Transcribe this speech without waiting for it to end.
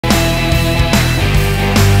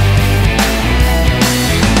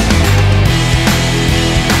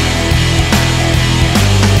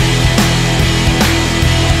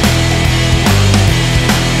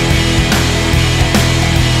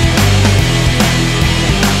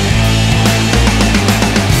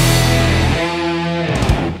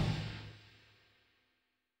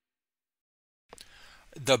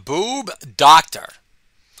The Boob Doctor.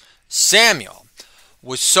 Samuel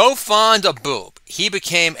was so fond of boob, he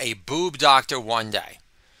became a boob doctor one day.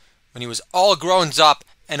 When he was all grown up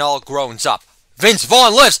and all grown up. Vince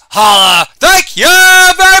Vaughn lives. Holla! Thank you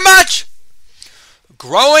very much!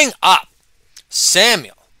 Growing up,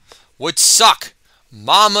 Samuel would suck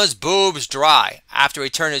Mama's boobs dry after he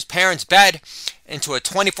turned his parents' bed into a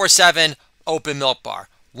 24/7 open milk bar.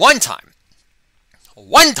 One time,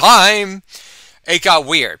 it got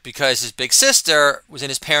weird because his big sister was in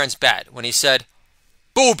his parents' bed when he said,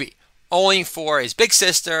 "Booby," only for his big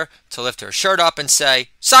sister to lift her shirt up and say,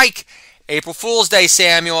 "Psych! April Fool's Day,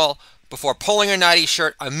 Samuel," before pulling her nightie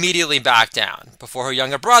shirt immediately back down, before her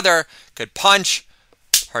younger brother could punch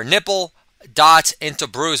her nipple dots into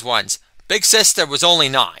bruised ones. Big sister was only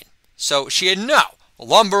 9, so she had no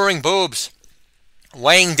lumbering boobs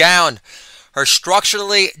weighing down her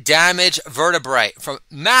structurally damaged vertebrae from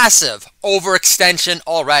massive overextension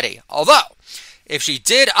already. Although, if she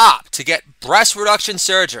did opt to get breast reduction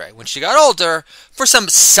surgery when she got older for some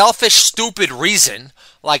selfish, stupid reason,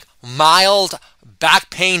 like mild back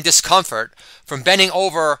pain discomfort from bending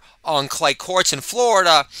over on clay courts in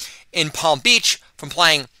Florida, in Palm Beach, from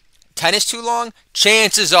playing tennis too long,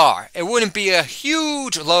 chances are it wouldn't be a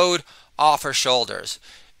huge load off her shoulders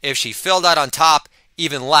if she filled out on top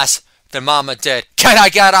even less than Mama did. Can I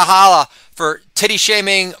get a holla for titty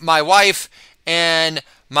shaming my wife and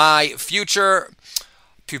my future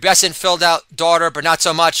pubescent filled out daughter, but not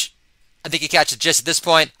so much. I think you catch the gist at this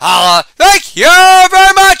point. Holla! Thank you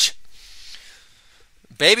very much!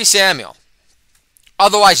 Baby Samuel,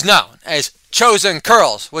 otherwise known as Chosen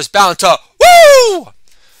Curls, was bound to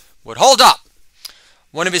would hold up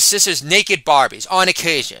one of his sister's naked Barbies on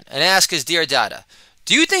occasion and ask his dear Dada,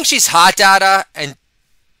 "Do you think she's hot, Dada?" And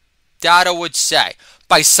Dada would say,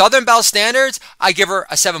 "By Southern Belle standards, I give her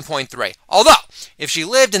a 7.3. Although, if she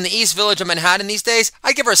lived in the East Village of Manhattan these days,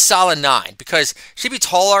 I give her a solid 9, because she'd be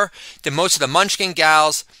taller than most of the Munchkin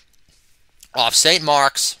gals off St.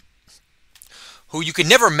 Mark's, who you could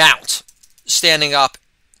never mount standing up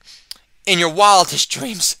in your wildest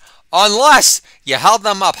dreams, unless you held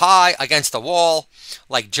them up high against the wall,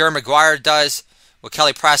 like Jerry Maguire does with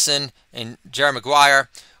Kelly Preston and Jerry Maguire,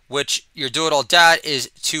 which your doodle dad is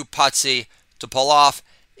too putsy to pull off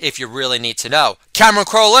if you really need to know. Cameron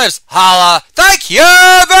Crowe lives. Holla! Thank you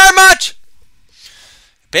very much!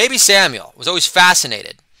 Baby Samuel was always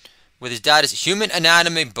fascinated with his dad's human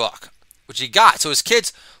anatomy book, which he got so his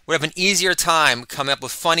kids would have an easier time coming up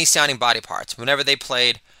with funny-sounding body parts whenever they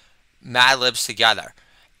played Mad Libs together.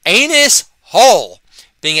 Anus hole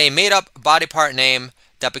being a made-up body part name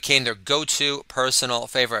that became their go-to personal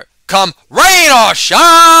favorite. Come rain or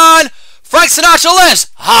shine, Frank Sinatra lives.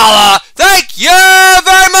 Holla! Thank you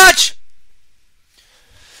very much!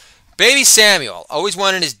 Baby Samuel always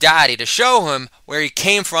wanted his daddy to show him where he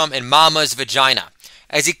came from in Mama's vagina,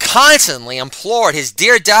 as he constantly implored his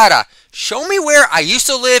dear Dada, "Show me where I used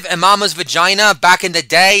to live in Mama's vagina back in the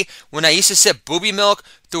day when I used to sip booby milk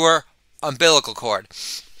through her umbilical cord."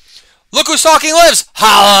 Look who's talking lives.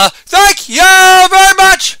 Holla! Thank you very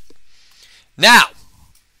much! Now,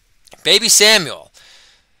 Baby Samuel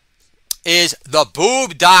is the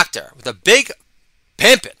Boob Doctor with a big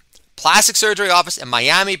pimpin' plastic surgery office in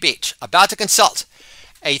Miami Beach, about to consult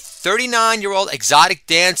a 39-year-old exotic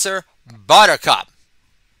dancer, Buttercup,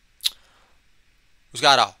 who's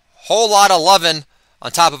got a whole lot of lovin'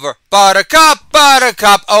 on top of her. Buttercup,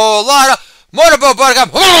 Buttercup, oh, lot of motorboat Buttercup.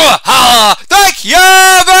 Holla! Thank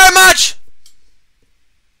you very much!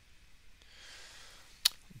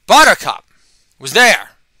 Buttercup was there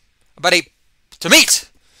to meet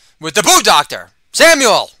with the Boob Doctor.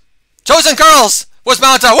 Samuel, Chosen Curls, was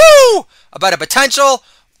bound to about a potential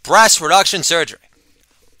breast reduction surgery.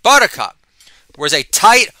 Buttercup wears a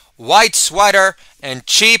tight white sweater and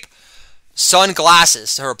cheap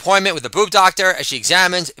sunglasses to her appointment with the Boob Doctor as she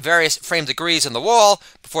examines various frame degrees on the wall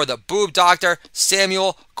before the Boob Doctor,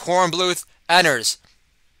 Samuel Kornbluth, enters.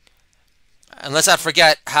 And let's not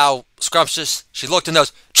forget how scrumptious she looked in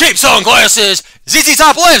those cheap sunglasses. ZZ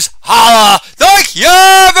Top lives. Holla! Thank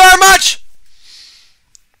you very much!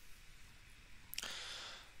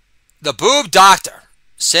 The Boob Doctor,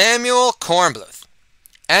 Samuel Kornbluth,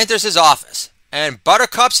 enters his office, and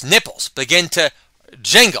Buttercup's nipples begin to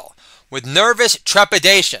jingle with nervous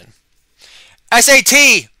trepidation.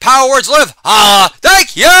 SAT, power words live. Holla!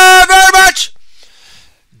 Thank you very much!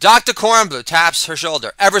 Dr. Kornbluth taps her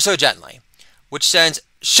shoulder ever so gently, which sends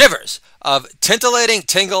shivers of tintillating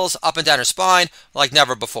tingles up and down her spine like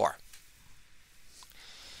never before.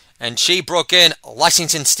 And she broke in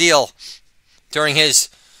Lexington steel during his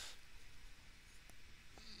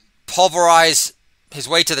pulverized his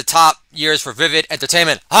way to the top years for Vivid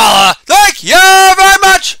Entertainment. Holla! Thank you very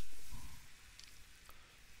much!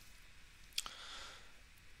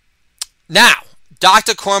 Now,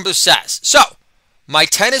 Dr. Kornblue says, so, my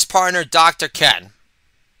tennis partner, Dr. Ken,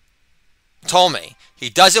 told me he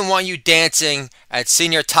doesn't want you dancing at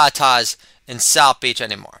Senior Tata's in South Beach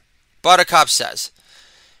anymore. Buttercup says,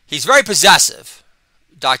 he's very possessive,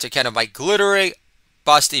 Dr. Ken, of my glittery,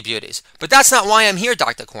 busty beauties. But that's not why I'm here,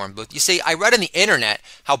 Dr. Kornblue. You see, I read on the internet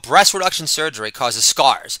how breast reduction surgery causes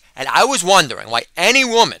scars, and I was wondering why any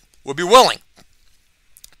woman would be willing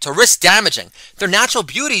to risk damaging their natural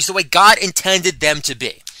beauties the way God intended them to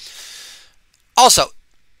be. Also,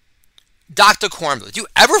 Dr. Kornblue, do you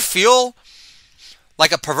ever feel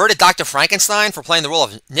like a perverted Dr. Frankenstein for playing the role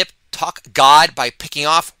of Nip Tuck God by picking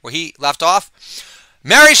off where he left off?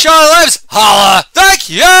 Mary Shaw lives! Holla! Thank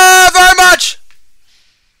you very much!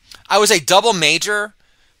 I was a double major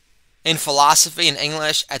in philosophy and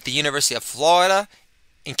English at the University of Florida,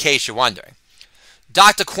 in case you're wondering.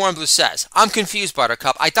 Dr. Kornblue says, I'm confused,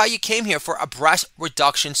 Buttercup. I thought you came here for a breast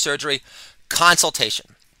reduction surgery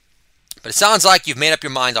consultation. But it sounds like you've made up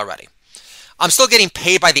your mind already. I'm still getting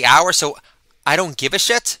paid by the hour, so I don't give a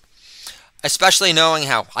shit. Especially knowing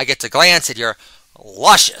how I get to glance at your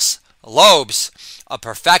luscious lobes of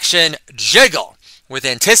perfection jiggle with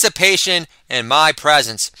anticipation in my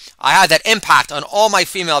presence. I have that impact on all my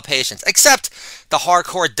female patients, except the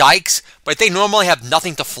hardcore dykes, but they normally have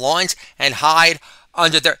nothing to flaunt and hide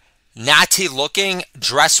under their natty-looking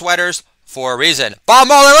dress sweaters for a reason. Bob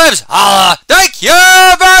Marley lives! Holla! Thank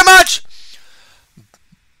you very much!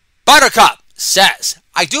 Buttercup says,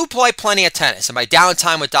 I do play plenty of tennis in my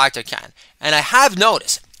downtime with Dr. Ken, and I have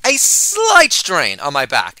noticed a slight strain on my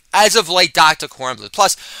back as of late, Dr. Kornblue.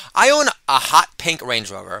 Plus, I own a hot pink Range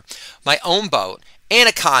Rover, my own boat, and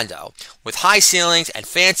a condo with high ceilings and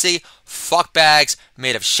fancy fuck bags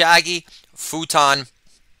made of shaggy futon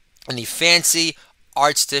in the fancy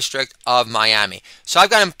arts district of Miami. So I've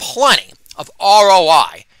gotten plenty of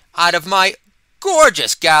ROI out of my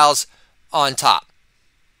gorgeous gals on top.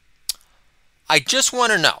 I just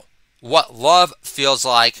want to know what love feels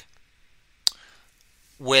like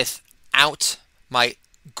without my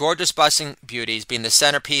gorgeous busting beauties being the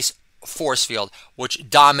centerpiece force field which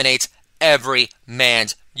dominates every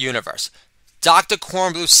man's universe. Dr.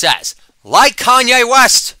 Kornblue says, like Kanye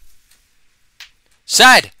West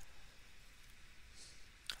said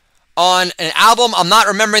on an album I'm not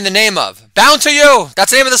remembering the name of, Bound to You,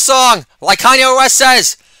 that's the name of the song. Like Kanye West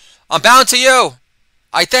says, I'm bound to you.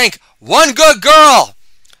 I think one good girl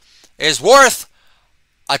is worth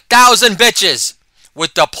 1,000 bitches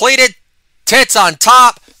with depleted tits on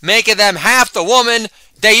top, making them half the woman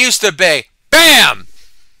they used to be. Bam!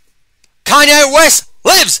 Kanye West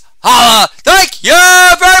lives! Holla! Thank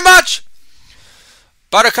you very much!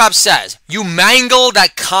 Buttercup says, you mangled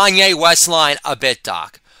that Kanye West line a bit,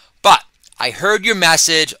 Doc. But I heard your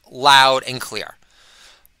message loud and clear.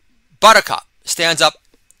 Buttercup stands up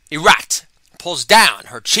erect, pulls down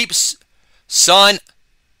her cheap sun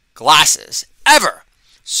glasses ever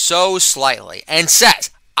so slightly, and says,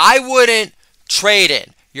 I wouldn't trade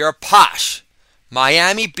in your posh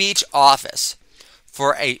Miami Beach office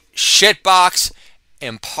for a shitbox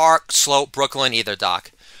in Park Slope, Brooklyn either,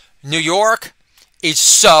 Doc. New York is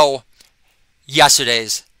so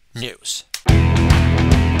yesterday's news.